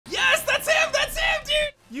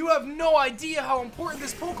no idea how important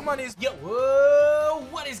this Pokemon is. Yo, whoa,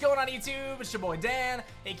 what is going on YouTube? It's your boy Dan,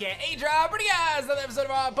 aka aDrive. Bringing you guys another episode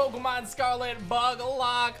of our Pokemon Scarlet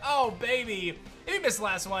BugLocke. Oh baby, if you missed the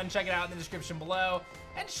last one, check it out in the description below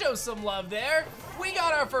and show some love there. We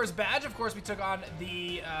got our first badge. Of course, we took on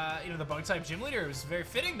the the bug type gym leader. It was very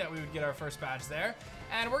fitting that we would get our first badge there.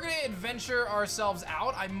 And we're gonna adventure ourselves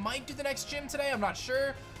out. I might do the next gym today, I'm not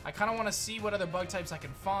sure. I kind of want to see what other bug types I can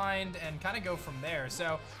find and kind of go from there.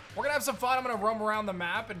 So we're gonna have some fun. I'm gonna roam around the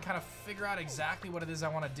map and kind of figure out exactly what it is I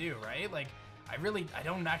want to do, right? Like, I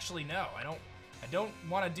don't actually know. I don't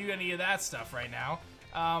want to do any of that stuff right now.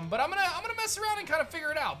 But I'm gonna mess around and kind of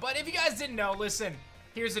figure it out. But if you guys didn't know, listen,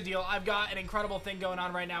 here's the deal. I've got an incredible thing going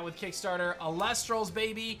on right now with Kickstarter. Elestrals,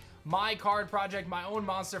 baby. My card project, my own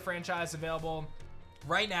monster franchise available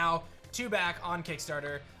right now to back on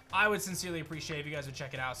Kickstarter. I would sincerely appreciate if you guys would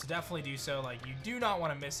check it out. So definitely do so. Like, you do not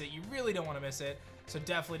want to miss it. You really don't want to miss it. So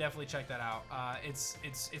definitely check that out. It's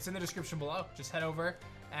in the description below. Just head over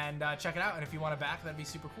and check it out. And if you want to back, that'd be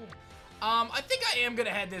super cool. I think I am gonna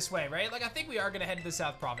head this way, right? Like, I think we are gonna head to the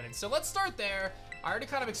South Providence. So let's start there. I already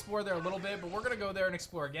kind of explored there a little bit, but we're gonna go there and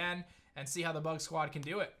explore again and see how the Bug Squad can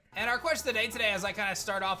do it. And our question of the day today, as I kind of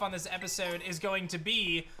start off on this episode, is going to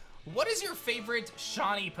be, what is your favorite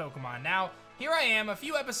shiny Pokemon? Now, here I am, a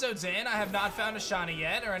few episodes in. I have not found a shiny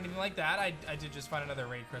yet or anything like that. I did just find another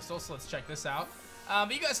raid crystal, so let's check this out.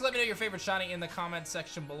 But you guys can let me know your favorite shiny in the comment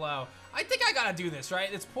section below. I think I gotta do this,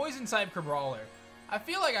 right? It's poison type Crabrawler. I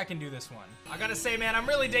feel like I can do this one. I gotta say, man, I'm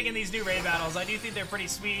really digging these new raid battles. I do think they're pretty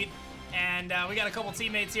sweet. And we got a couple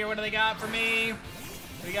teammates here. What do they got for me?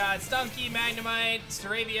 We got Stunky, Magnemite,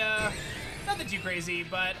 Staravia. Nothing too crazy,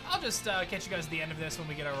 but I'll just catch you guys at the end of this when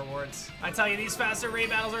we get our rewards. I tell you, these faster raid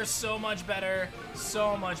battles are so much better.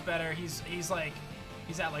 So much better. He's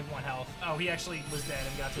at like 1 health. Oh, he actually was dead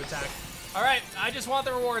and got to attack. All right, I just want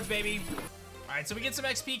the rewards, baby. All right, so we get some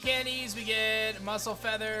XP candies. We get Muscle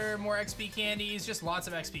Feather, more XP candies, just lots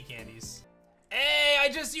of XP candies. Hey, I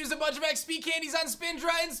just used a bunch of XP candies on Spindra,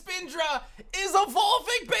 and Spindra is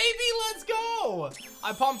evolving, baby! Let's go!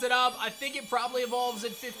 I pumped it up. I think it probably evolves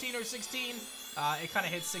at 15 or 16. It kind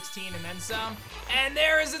of hits 16 and then some. And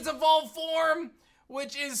there is its evolved form,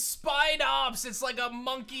 which is Spidops. It's like a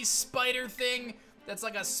monkey spider thing that's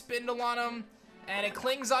like a spindle on him. And it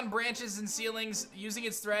clings on branches and ceilings using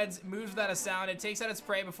its threads, moves without a sound. It takes out its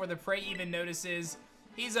prey before the prey even notices.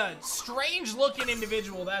 He's a strange-looking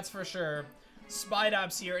individual, that's for sure.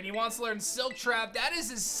 Spidops here, and he wants to learn Silk Trap. That is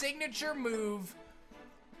his signature move.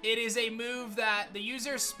 It is a move that the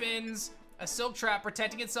user spins a Silk Trap,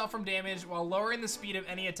 protecting itself from damage while lowering the speed of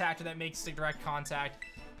any attacker that makes direct contact.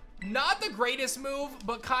 Not the greatest move,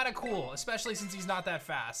 but kind of cool, especially since he's not that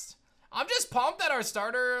fast. I'm just pumped that our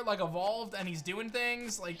starter, like, evolved and he's doing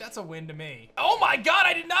things. Like, that's a win to me. Oh my god,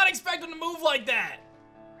 I did not expect him to move like that.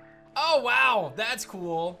 Oh, wow, that's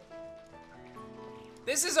cool.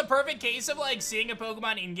 This is a perfect case of, like, seeing a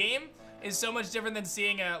Pokemon in-game is so much different than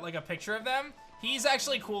seeing a picture of them. He's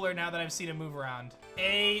actually cooler now that I've seen him move around.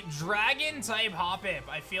 A Dragon-type Hoppip.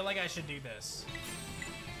 I feel like I should do this.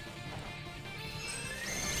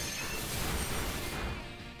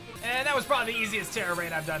 And that was probably the easiest Terra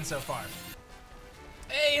raid I've done so far.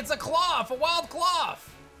 Hey, it's a Cloth, a wild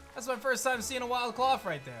Cloth. That's my first time seeing a wild Cloth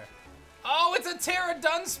right there. Oh, it's a Terra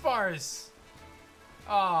Dunsparce.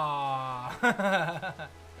 Aww.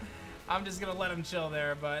 I'm just gonna let him chill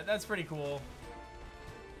there, but that's pretty cool.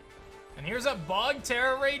 And here's a bug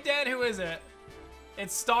Terra raid dead. Who is it?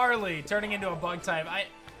 It's Starly turning into a bug type.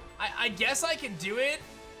 I guess I can do it.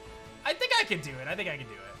 I think I can do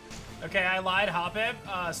it. Okay, I lied. Hoppip.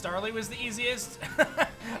 Starly was the easiest.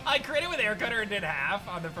 I crit it with Air Cutter and did half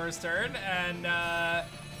on the first turn, and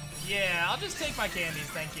yeah, I'll just take my candies.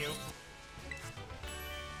 Thank you.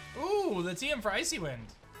 Ooh, the TM for Icy Wind.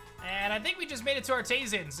 And I think we just made it to our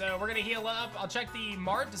Artesian, so we're gonna heal up. I'll check the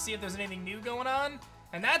mart to see if there's anything new going on.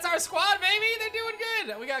 And that's our squad, baby! They're doing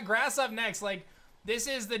good! We got Grass up next. Like, this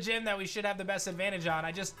is the gym that we should have the best advantage on.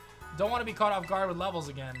 I just don't want to be caught off guard with levels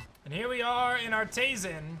again. And here we are in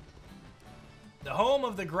Artesian, the home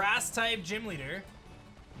of the Grass-type gym leader,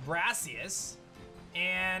 Brassius.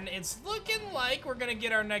 And it's looking like we're gonna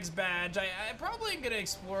get our next badge. I probably am gonna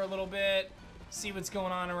explore a little bit, see what's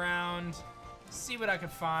going on around, see what I can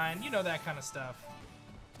find, you know, that kind of stuff.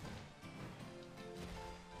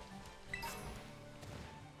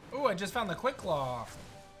 Ooh, I just found the Quick Claw.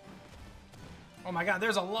 Oh my god,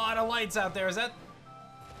 there's a lot of lights out there. Is that?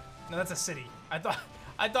 No, that's a city. I thought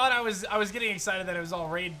I was getting excited that it was all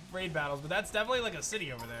raid battles, but that's definitely like a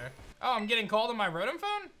city over there. Oh, I'm getting called on my Rotom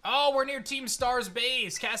phone? Oh, we're near Team Star's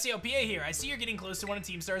base. Cassiopeia here. I see you're getting close to one of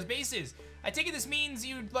Team Star's bases. I take it this means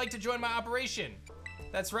you'd like to join my operation.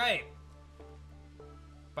 That's right.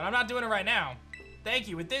 But I'm not doing it right now. Thank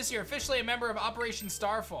you. With this, you're officially a member of Operation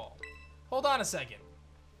Starfall. Hold on a second.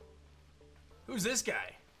 Who's this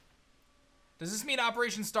guy? Does this mean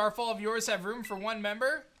Operation Starfall of yours have room for one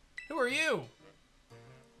member? Who are you?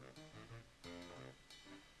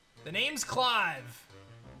 The name's Clive.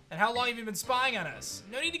 And how long have you been spying on us?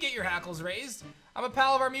 No need to get your hackles raised. I'm a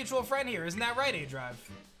pal of our mutual friend here. Isn't that right, aDrive?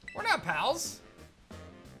 We're not pals.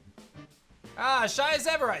 Ah, shy as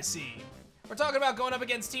ever, I see. We're talking about going up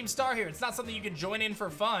against Team Star here. It's not something you can join in for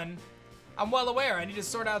fun. I'm well aware. I need to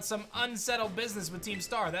sort out some unsettled business with Team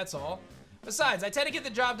Star, that's all. Besides, I tend to get the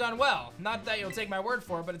job done well. Not that you'll take my word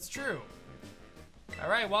for it, but it's true. All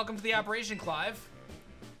right, welcome to the operation, Clive.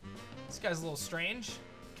 This guy's a little strange.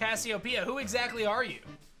 Cassiopeia, who exactly are you?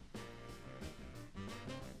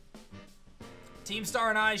 Team Star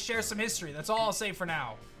and I share some history. That's all I'll say for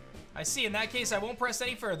now. I see. In that case, I won't press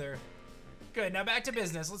any further. Good. Now back to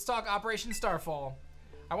business. Let's talk Operation Starfall.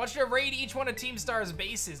 I want you to raid each one of Team Star's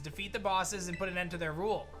bases, defeat the bosses, and put an end to their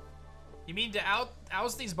rule. You mean to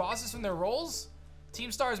oust these bosses from their roles?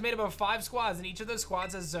 Team Star is made up of 5 squads, and each of those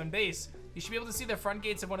squads has its own base. You should be able to see the front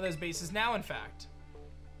gates of one of those bases now, in fact.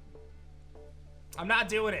 I'm not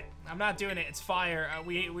doing it. I'm not doing it. It's fire.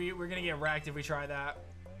 We're gonna get wrecked if we try that.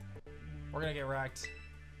 We're gonna get wrecked.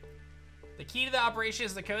 The key to the operation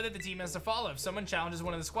is the code that the team has to follow. If someone challenges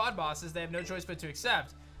one of the squad bosses, they have no choice but to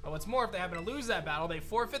accept. And what's more, if they happen to lose that battle, they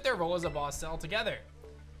forfeit their role as a boss altogether.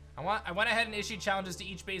 I went ahead and issued challenges to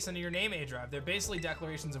each base under your name, aDrive. They're basically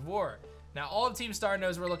declarations of war. Now, all of Team Star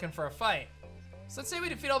knows we're looking for a fight. So let's say we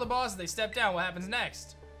defeat all the bosses, they step down, what happens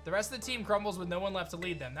next? The rest of the team crumbles with no one left to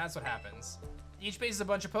lead them. That's what happens. Each base is a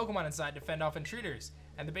bunch of Pokemon inside to fend off intruders,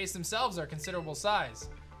 and the base themselves are considerable size.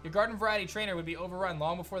 Your garden variety trainer would be overrun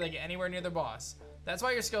long before they get anywhere near their boss. That's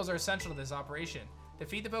why your skills are essential to this operation.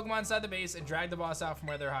 Defeat the Pokemon inside the base and drag the boss out from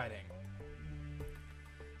where they're hiding.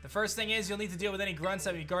 The first thing is you'll need to deal with any grunts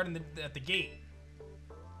that we guard at the gate.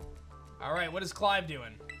 Alright, what is Clive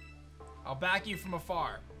doing? I'll back you from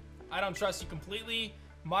afar. I don't trust you completely.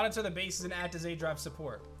 Monitor the bases and act as aDrive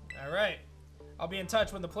support. Alright. I'll be in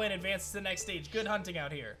touch when the plan advances to the next stage. Good hunting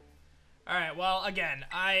out here. Alright, well, again,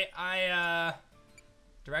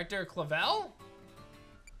 Director Clavel?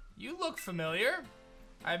 You look familiar.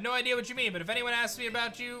 I have no idea what you mean, but if anyone asks me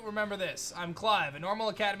about you, remember this. I'm Clive, a normal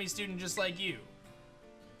academy student just like you.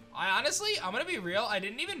 Honestly, I'm gonna be real, I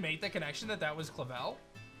didn't even make the connection that was Clavel.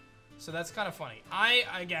 So that's kind of funny. I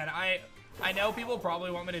know people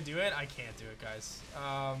probably want me to do it. I can't do it, guys.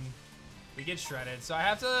 We get shredded. So I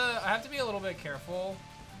have to be a little bit careful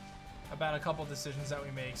about a couple decisions that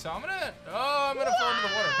we make. So I'm gonna fall into the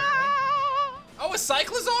water apparently. Oh, a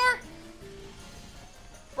Cyclizar?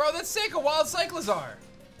 Bro, that's sick, a wild Cyclizar.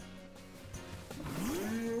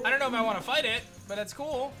 I don't know if I want to fight it, but that's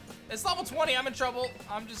cool. It's level 20, I'm in trouble.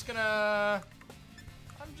 I'm just gonna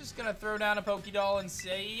throw down a Pokédoll and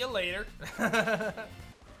see you later.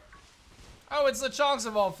 Oh, it's Lechonk's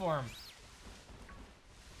evolved form.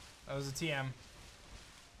 That was a TM.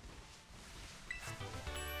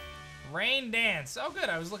 Rain Dance. Oh, good,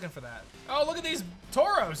 I was looking for that. Oh, look at these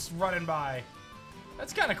Tauros running by.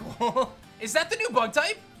 That's kind of cool. Is that the new bug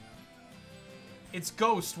type? It's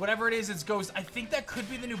Ghost. Whatever it is, it's Ghost. I think that could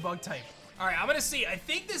be the new bug type. All right, I'm gonna see. I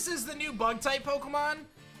think this is the new bug type Pokemon,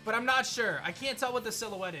 but I'm not sure. I can't tell what the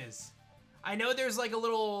silhouette is. I know there's like a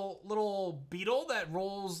little beetle that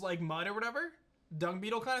rolls like mud or whatever. Dung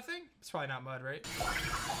beetle kind of thing. It's probably not mud, right?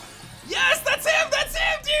 Yes, that's him! That's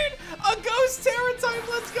him, dude! A Ghost Terra type,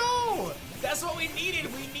 let's go! That's what we needed.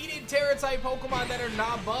 We needed Terra type Pokemon that are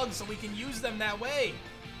not bugs so we can use them that way.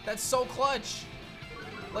 That's so clutch.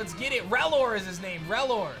 Let's get it. Relor is his name. Relor.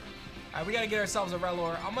 All right, we gotta get ourselves a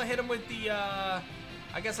Relor. I'm gonna hit him with the, I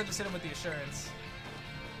guess I just hit him with the Assurance.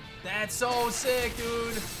 That's so sick,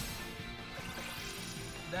 dude.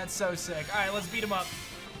 That's so sick. All right, let's beat him up.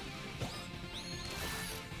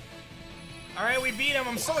 All right, we beat him.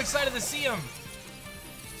 I'm so excited to see him.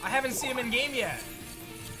 I haven't seen him in game yet.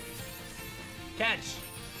 Catch.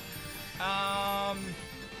 I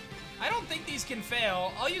don't think these can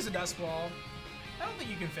fail. I'll use a Dust Ball. I don't think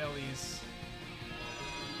you can fail these.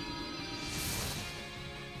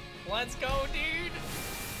 Let's go, dude.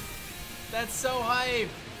 That's so hype.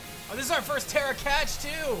 Oh, this is our first Terra catch,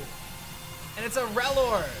 too. And it's a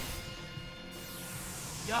Relor.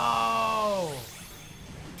 Yo.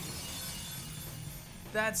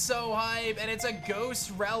 That's so hype. And it's a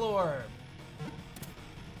Ghost Relor.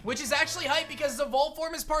 Which is actually hype because the Volt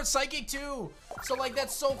form is part Psychic, too. So, like,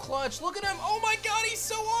 that's so clutch. Look at him. Oh, my God, he's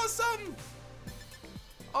so awesome.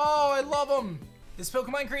 Oh, I love him. This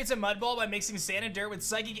Pokemon creates a mud ball by mixing sand and dirt with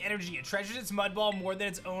psychic energy. It treasures its mud ball more than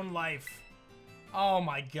its own life. Oh,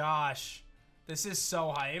 my gosh. This is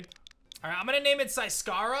so hype. All right, I'm going to name it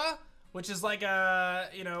Siscara, which is like a,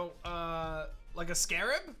 you know, like a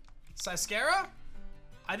scarab. Siscara?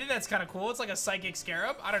 I think that's kind of cool. It's like a psychic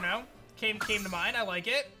scarab. I don't know. Came to mind. I like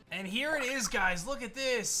it. And here it is, guys. Look at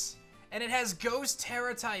this. And it has Ghost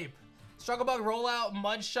Terra type. Struggle Bug Rollout,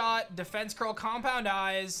 Mud Shot, Defense Curl, Compound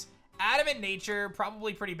Eyes, Adamant Nature.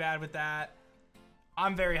 Probably pretty bad with that.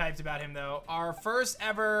 I'm very hyped about him, though. Our first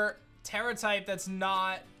ever Terra type that's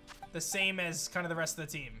not the same as kind of the rest of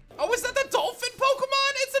the team. Oh, is that the dolphin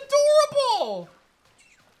Pokemon? It's adorable!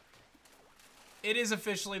 It is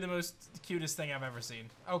officially the most cutest thing I've ever seen.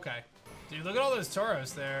 Okay. Dude, look at all those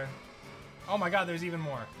Tauros there. Oh my God, there's even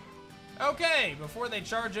more. Okay, before they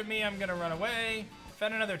charge at me, I'm gonna run away.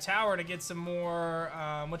 Found another tower to get some more,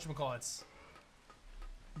 whatchamacallits.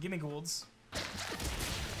 Gimme Goulds.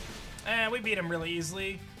 And we beat him really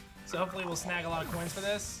easily. So hopefully we'll snag a lot of coins for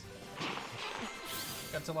this.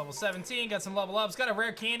 Got to level 17, got some level ups, got a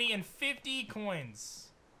rare candy and 50 coins.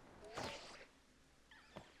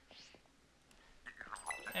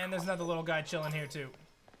 And there's another little guy chilling here too.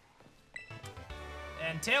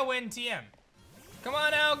 And Tailwind TM. Come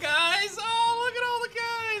on out, guys. Oh, look at all the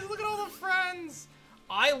guys. Look at all the friends.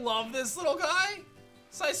 I love this little guy.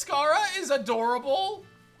 Siscara is adorable.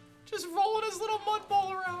 Just rolling his little mud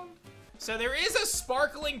ball around. So there is a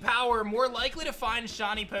sparkling power more likely to find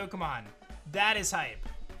shiny Pokemon. That is hype.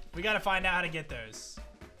 We gotta find out how to get those.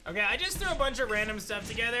 Okay, I just threw a bunch of random stuff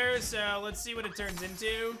together, so let's see what it turns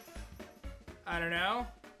into. I don't know.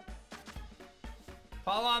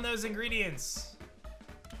 Follow on those ingredients.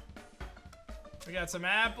 We got some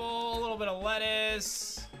apple, a little bit of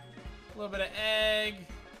lettuce, a little bit of egg.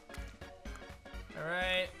 All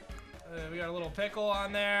right, we got a little pickle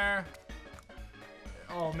on there.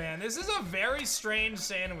 Oh man, this is a very strange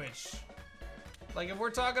sandwich. Like if we're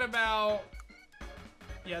talking about,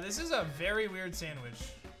 yeah, this is a very weird sandwich.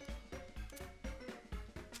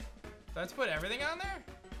 Let's put everything on there.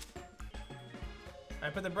 I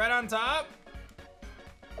put the bread on top.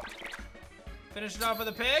 Finish it off with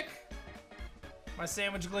a pick. My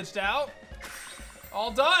sandwich glitched out.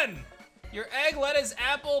 All done. Your egg, lettuce,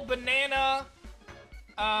 apple, banana.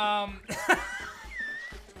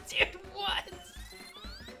 Dude, what?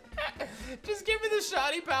 Just give me the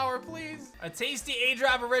shoddy power, please. A tasty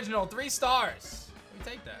aDrive original, 3 stars. Let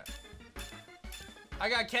me take that. I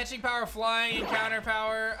got catching power, flying, encounter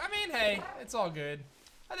power. I mean, hey, it's all good.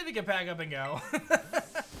 I think we can pack up and go.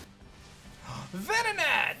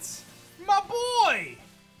 Venonat, my boy.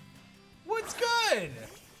 What's good?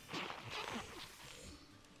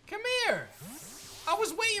 Come here. I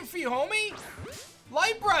was waiting for you, homie.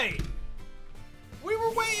 Light Bright. We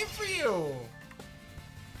were waiting for you.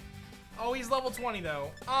 Oh, he's level 20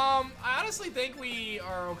 though. I honestly think we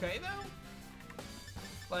are okay though.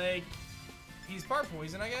 Like, he's part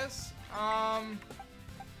poison, I guess.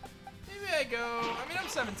 Maybe I go. I mean, I'm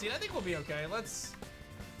 17. I think we'll be okay. Let's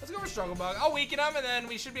go for Struggle Bug. I'll weaken him, and then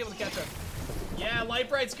we should be able to catch up. Yeah, Light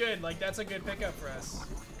Bright's good. Like, that's a good pickup for us.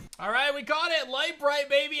 All right, we caught it. Light Bright,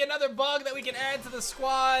 baby. Another bug that we can add to the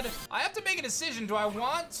squad. I have to make a decision. Do I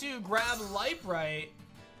want to grab Light Bright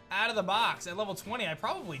out of the box at level 20? I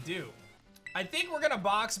probably do. I think we're going to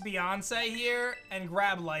box Beyonce here and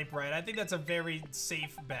grab Light Bright. I think that's a very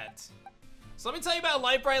safe bet. So let me tell you about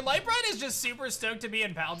Light Bright. Light Bright is just super stoked to be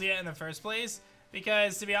in Paldea in the first place.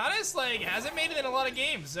 Because, to be honest, like, hasn't made it in a lot of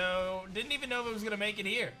games. So, didn't even know if it was going to make it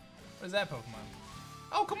here. What is that Pokemon?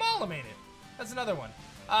 Oh, Kamala made it. That's another one.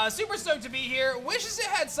 Super stoked to be here. Wishes it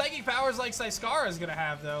had psychic powers like Siscara is going to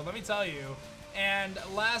have, though. Let me tell you. And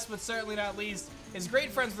last but certainly not least, is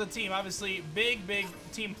great friends with the team. Obviously, big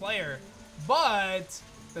team player. But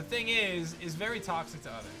the thing is very toxic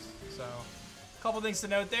to others. So, a couple things to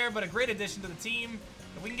note there, but a great addition to the team.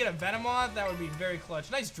 If we can get a Venomoth, that would be very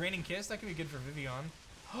clutch. Nice Draining Kiss. That could be good for Vivian.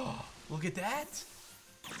 Oh, look at that.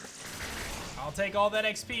 I'll take all that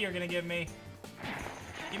XP you're going to give me.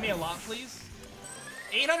 Give me a lot, please.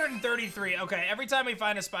 833. Okay, every time we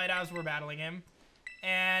find a Spidehouse, we're battling him.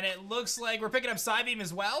 And it looks like we're picking up Psybeam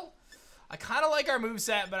as well. I kind of like our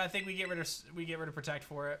moveset, but I think we get rid of Protect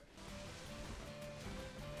for it.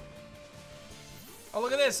 Oh,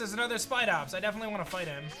 look at this. There's another Spidehouse. I definitely want to fight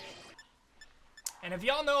him. And if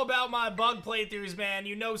y'all know about my bug playthroughs, man,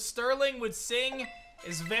 you know Sterling with Sing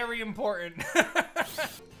is very important.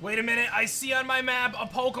 Wait a minute, I see on my map a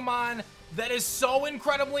Pokemon that is so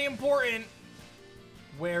incredibly important.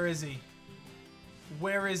 Where is he?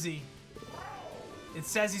 Where is he? It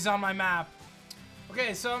says he's on my map.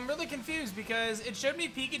 Okay, so I'm really confused because it showed me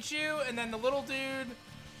Pikachu and then the little dude,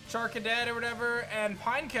 Charcadet or whatever, and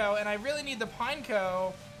Pineco, and I really need the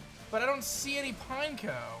Pineco, but I don't see any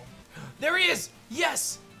Pineco. There he is!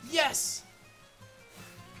 Yes! Yes!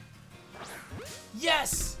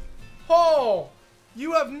 Yes! Oh!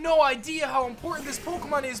 You have no idea how important this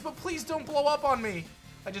Pokemon is, but please don't blow up on me.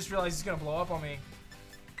 I just realized he's gonna blow up on me.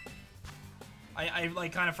 I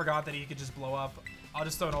like kind of forgot that he could just blow up. I'll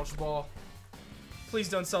just throw an Ultra Ball. Please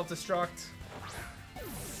don't self-destruct.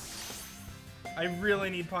 I really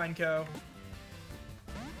need Pineco.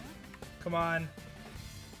 Come on.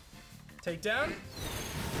 Take down.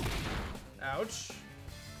 Ouch.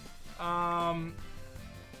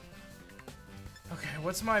 Okay,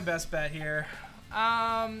 what's my best bet here?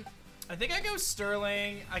 I think I go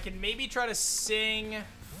Sterling. I can maybe try to sing.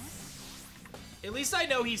 At least I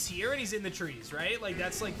know he's here and he's in the trees, right? Like,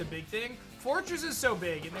 that's like the big thing. Fortress is so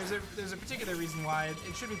big, and there's a particular reason why.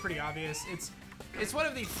 It should be pretty obvious. It's one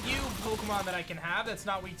of the few Pokemon that I can have that's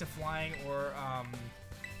not weak to flying or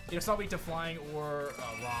it's not weak to flying or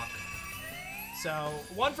rock. So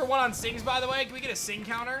 1-for-1 on Sings, by the way. Can we get a Sing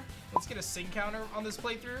counter? Let's get a Sing counter on this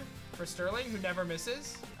playthrough for Sterling, who never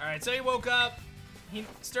misses. All right, so he woke up.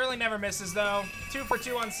 Sterling never misses though.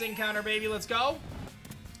 2-for-2 on Sing counter, baby. Let's go.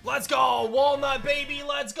 Let's go, Walnut, baby,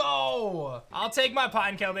 let's go. I'll take my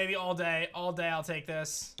Pineco, baby, all day. All day, I'll take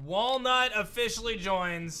this. Walnut officially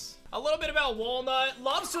joins. A little bit about Walnut.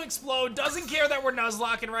 Loves to explode, doesn't care that we're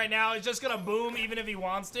Nuzlocking right now. He's just gonna boom even if he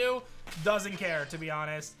wants to. Doesn't care, to be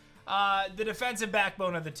honest. The defensive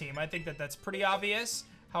backbone of the team. I think that that's pretty obvious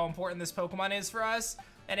how important this Pokemon is for us.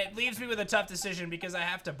 And it leaves me with a tough decision because I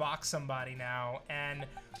have to box somebody now. And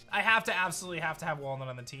I absolutely have to have Walnut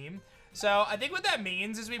on the team. So I think what that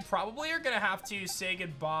means is we probably are going to have to say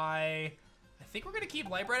goodbye. I think we're going to keep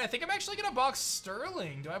Lightbright. I think I'm actually going to box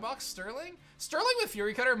Sterling. Do I box Sterling? Sterling with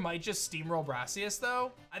Fury Cutter might just steamroll Brassius,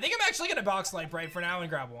 though. I think I'm actually going to box Lightbright for now and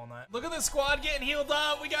grab Walnut. Look at the squad getting healed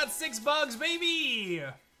up. We got 6 bugs, baby.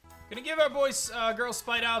 Gonna give our boys, girl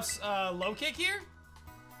Spite Ops low kick here.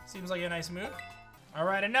 Seems like a nice move. All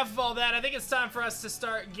right, enough of all that. I think it's time for us to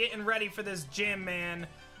start getting ready for this gym, man.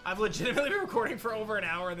 I've legitimately been recording for over an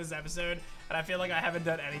hour in this episode, and I feel like I haven't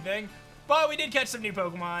done anything. But we did catch some new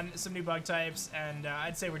Pokemon, some new bug types, and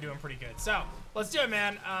I'd say we're doing pretty good. So, let's do it,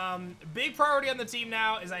 man. Big priority on the team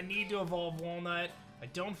now is I need to evolve Walnut. I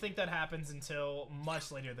don't think that happens until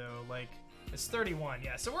much later, though. Like, it's 31,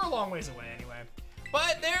 yeah, so we're a long ways away anyway.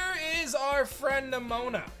 But there is our friend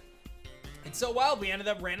Nemona. It's so wild, we ended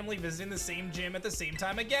up randomly visiting the same gym at the same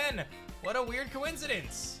time again. What a weird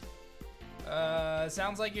coincidence.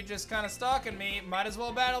 Sounds like you're just kind of stalking me. Might as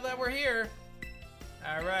well battle that we're here.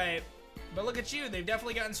 All right. But look at you. They've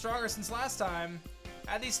definitely gotten stronger since last time.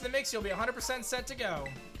 Add these to the mix. You'll be 100% set to go.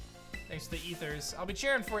 Thanks for the ethers. I'll be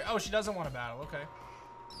cheering for you. Oh, she doesn't want to battle. Okay.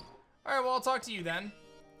 All right, well, I'll talk to you then.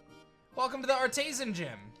 Welcome to the Artesian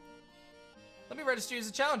Gym. Let me register you as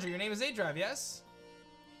a challenger. Your name is aDrive, yes?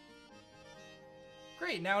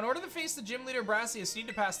 Great. Now, in order to face the gym leader Brassius, you need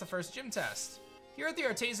to pass the first gym test. Here at the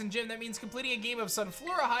Artesian Gym, that means completing a game of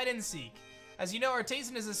Sunflora Hide and Seek. As you know,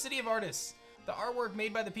 Artesian is a city of artists. The artwork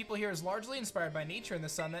made by the people here is largely inspired by nature and the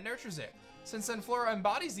sun that nurtures it. Since Sunflora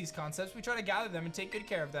embodies these concepts, we try to gather them and take good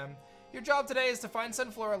care of them. Your job today is to find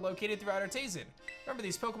Sunflora located throughout Artesian. Remember,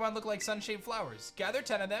 these Pokemon look like sun-shaped flowers. Gather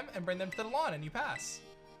 10 of them and bring them to the lawn and you pass.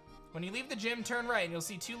 When you leave the gym, turn right and you'll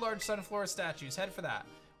see 2 large Sunflora statues. Head for that.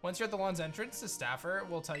 Once you're at the lawn's entrance, the staffer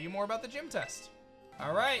will tell you more about the gym test.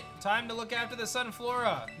 All right, time to look after the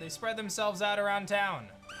Sunflora. They spread themselves out around town.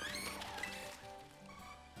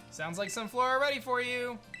 Sounds like Sunflora are ready for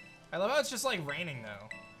you. I love how it's just like raining though.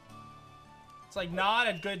 It's like not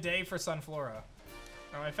a good day for Sunflora.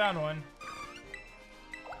 Oh, I found one.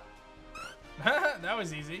 That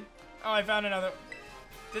was easy. Oh, I found another.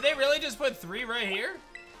 Did they really just put 3 right here?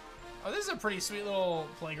 Oh, this is a pretty sweet little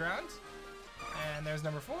playground. And there's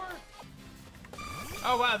number 4.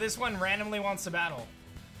 Oh, wow, this one randomly wants to battle.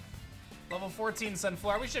 Level 14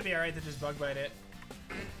 Sunflora. We should be all right to just bug bite it.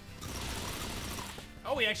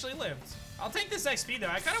 Oh, we actually lived. I'll take this XP, though.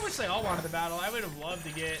 I kind of wish they all wanted to battle. I would have loved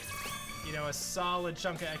to get, you know, a solid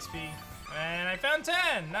chunk of XP. And I found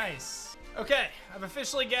 10. Nice. Okay, I've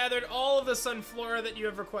officially gathered all of the Sunflora that you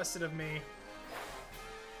have requested of me.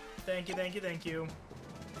 Thank you, thank you, thank you.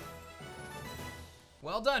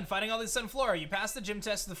 Well done, finding all these Sunflora. You passed the gym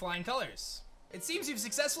test with the flying colors. It seems you've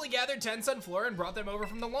successfully gathered 10 Sunflora and brought them over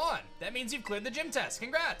from the lawn. That means you've cleared the gym test.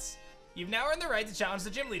 Congrats. You've now earned the right to challenge the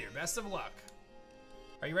gym leader. Best of luck.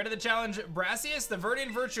 Are you ready to challenge Brassius, the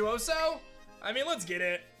Verdian Virtuoso? I mean, let's get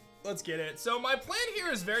it. Let's get it. So my plan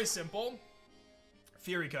here is very simple.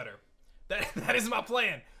 Fury Cutter. That is my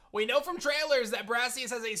plan. We know from trailers that Brassius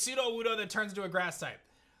has a Sudowoodo that turns into a grass type.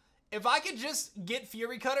 If I could just get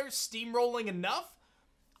Fury Cutter steamrolling enough,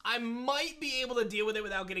 I might be able to deal with it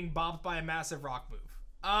without getting bopped by a massive rock move.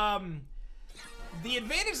 The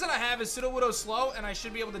advantage that I have is Sudowoodo slow, and I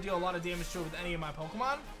should be able to deal a lot of damage to it with any of my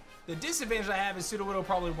Pokemon. The disadvantage I have is Sudowoodo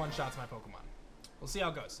probably one-shots my Pokemon. We'll see how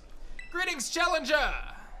it goes. Greetings, Challenger!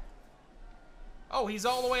 Oh, he's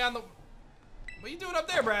all the way on the... What are you doing up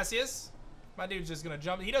there, Brassius? My dude's just gonna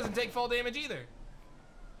jump. He doesn't take fall damage either.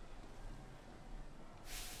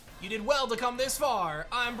 You did well to come this far.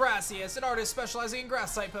 I'm Brassius, an artist specializing in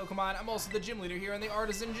grass-type Pokemon. I'm also the gym leader here in the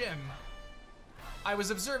Artisan Gym. I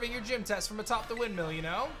was observing your gym test from atop the windmill, you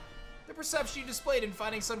know? The perception you displayed in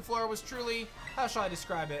finding Sunflora was truly... How shall I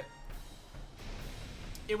describe it?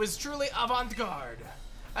 It was truly avant-garde.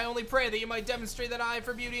 I only pray that you might demonstrate that eye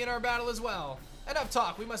for beauty in our battle as well. Enough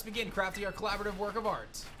talk, we must begin crafting our collaborative work of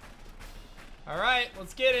art. Alright,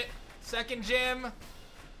 let's get it. Second gym.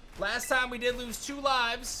 Last time we did lose 2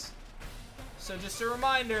 lives. So just a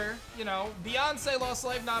reminder, you know, Beyonce lost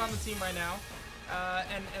life, not on the team right now.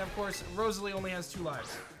 And of course, Rosalie only has 2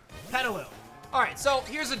 lives. Petalil. Alright, so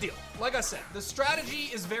here's the deal. Like I said, the strategy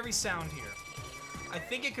is very sound here. I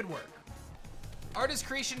think it could work. Artist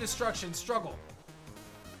Creation Destruction, struggle.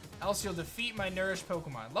 Else you'll defeat my nourished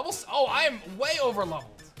Pokemon. Oh, I am way over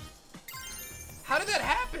leveled. How did that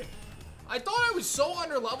happen? I thought I was so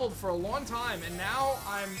under leveled for a long time, and now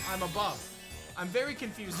I'm above. I'm very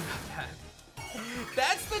confused about that.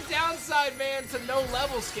 That's the downside, man, to no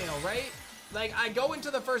level scale, right? Like, I go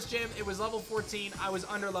into the first gym, it was level 14, I was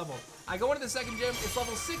under leveled. I go into the second gym, it's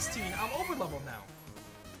level 16, I'm over leveled now.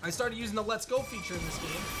 I started using the Let's Go feature in this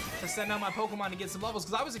game to send out my Pokemon to get some levels,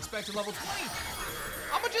 because I was expecting level 20.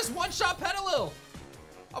 I'm gonna just one-shot Petalil.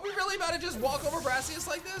 Are we really about to just walk over Brassius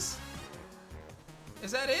like this?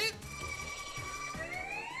 Is that it?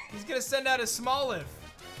 He's gonna send out a Smoliv.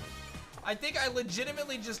 I think I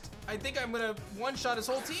legitimately I think I'm gonna one-shot his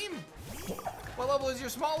whole team. What level is your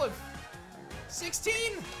Smoliv? 16?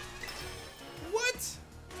 What?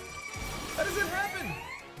 How does that happen?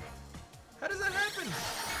 How does that happen?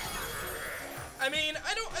 I mean,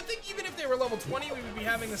 I think even if they were level 20, we would be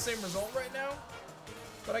having the same result right now.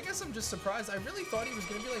 But I guess I'm just surprised. I really thought he was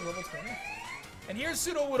gonna be like level 20. And here's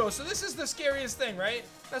Sudowoodo. So this is the scariest thing, right?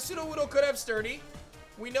 Now Sudowoodo could have Sturdy.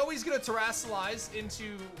 We know he's gonna Terrasilize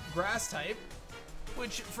into Grass type,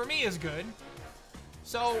 which for me is good.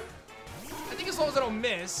 So I think as long as I don't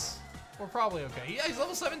miss, we're probably okay. Yeah, he's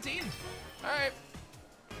level 17. All right.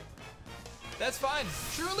 That's fine.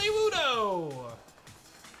 Truly Wudo.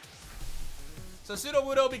 So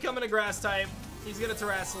Sudowoodo becoming a Grass type. He's gonna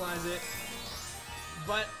Terrasilize it.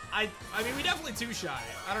 But I mean, we definitely 2-shot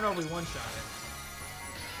it. I don't know if we 1-shot it.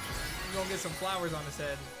 We're gonna get some flowers on his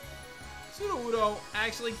head. Sudowoodo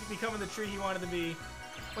actually becoming the tree he wanted to be.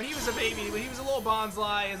 When he was a baby, when he was a little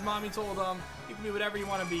bonsai, his mommy told him, you can be whatever you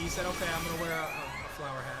want to be. He said, okay, I'm gonna wear a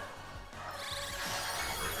flower hat.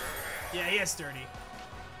 Yeah, he has Sturdy.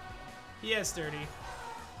 He has Sturdy.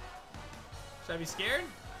 Should I be scared?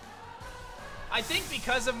 I think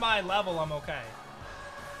because of my level, I'm okay.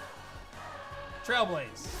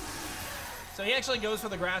 Trailblaze. So he actually goes for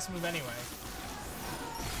the grass move anyway.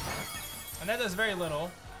 And that does very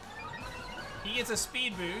little. He gets a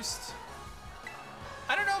speed boost.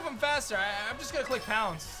 I don't know if I'm faster. I'm just gonna click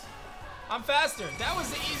pounce. I'm faster. That was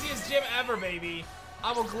the easiest gym ever, baby.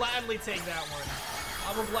 I will gladly take that one.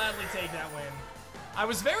 I will gladly take that win. I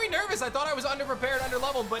was very nervous. I thought I was underprepared,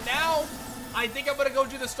 underleveled, but now I think I'm gonna go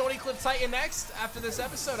do the Stony Cliff Titan next after this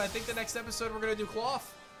episode. I think the next episode we're gonna do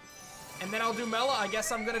Cloth. And then I'll do Mela. I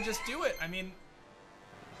guess I'm gonna just do it. I mean,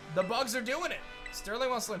 the bugs are doing it.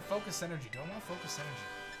 Sterling wants to learn Focus Energy. Do I want Focus Energy?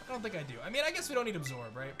 I don't think I do. I mean, I guess we don't need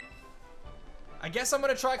Absorb, right? I guess I'm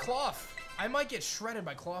gonna try Cloth. I might get shredded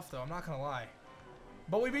by Cloth though, I'm not gonna lie.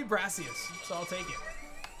 But we beat Brassius, so I'll take it.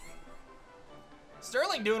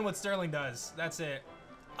 Sterling doing what Sterling does. That's it.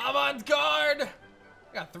 Avant-garde!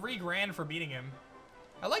 I got 3 grand for beating him.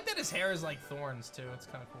 I like that his hair is like thorns too. It's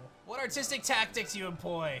kind of cool. What artistic tactics you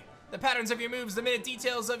employ? The patterns of your moves, the minute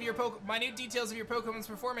details of your minute details of your Pokemon's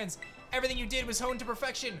performance. Everything you did was honed to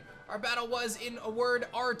perfection. Our battle was, in a word,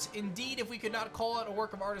 art. Indeed, if we could not call it a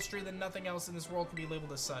work of artistry, then nothing else in this world could be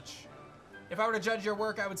labeled as such. If I were to judge your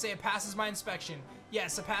work, I would say it passes my inspection.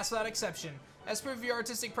 Yes, a pass without exception. As proof of your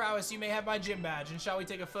artistic prowess, you may have my gym badge. And shall we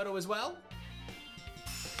take a photo as well?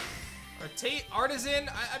 Artisan.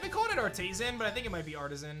 I've been calling it Artisan, but I think it might be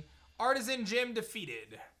Artisan. Artisan gym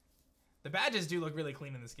defeated. The badges do look really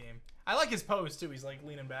clean in this game. I like his pose too. He's like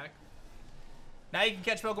leaning back. Now you can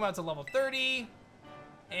catch Pokemon to level 30.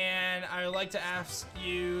 And I would like to ask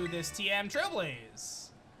you this TM Trailblaze.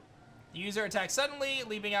 The user attacks suddenly,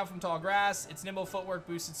 leaping out from tall grass. Its nimble footwork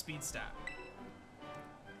boosted speed stat.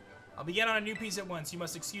 I'll begin on a new piece at once. You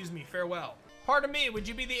must excuse me. Farewell. Pardon me, would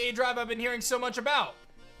you be the aDrive I've been hearing so much about?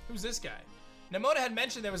 Who's this guy? Namona had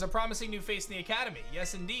mentioned there was a promising new face in the academy.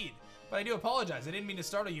 Yes, indeed. But I do apologize. I didn't mean to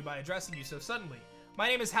startle you by addressing you so suddenly. My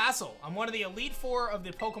name is Hassel. I'm one of the Elite Four of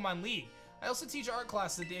the Pokemon League. I also teach art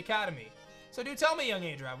classes at the academy. So do tell me, young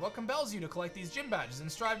aDrive, what compels you to collect these gym badges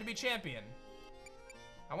and strive to be champion?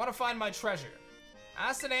 I want to find my treasure.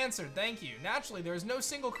 Asked and answered, thank you. Naturally, there is no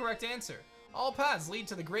single correct answer. All paths lead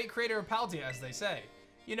to the great creator of Paldea, as they say.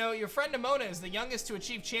 You know, your friend Namona is the youngest to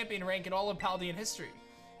achieve champion rank in all of Paldean history.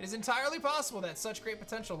 It is entirely possible that such great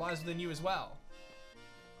potential lies within you as well.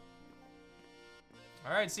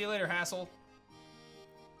 Alright, see you later, Hassel.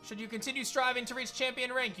 Should you continue striving to reach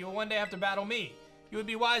champion rank, you will one day have to battle me. You would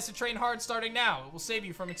be wise to train hard starting now. It will save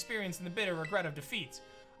you from experiencing the bitter regret of defeat.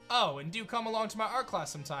 Oh, and do come along to my art class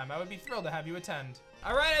sometime. I would be thrilled to have you attend.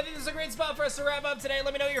 Alright, I think this is a great spot for us to wrap up today.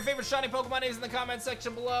 Let me know what your favorite shiny Pokemon is in the comment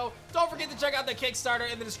section below. Don't forget to check out the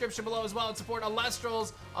Kickstarter in the description below as well and support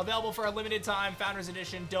Elestrals, available for a limited time, Founders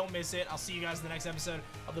Edition. Don't miss it. I'll see you guys in the next episode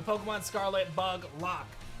of the Pokemon Scarlet BugLocke.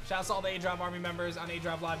 Shouts to all the aDrive Army members on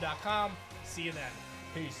aDriveLive.com. See you then.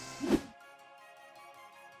 Peace.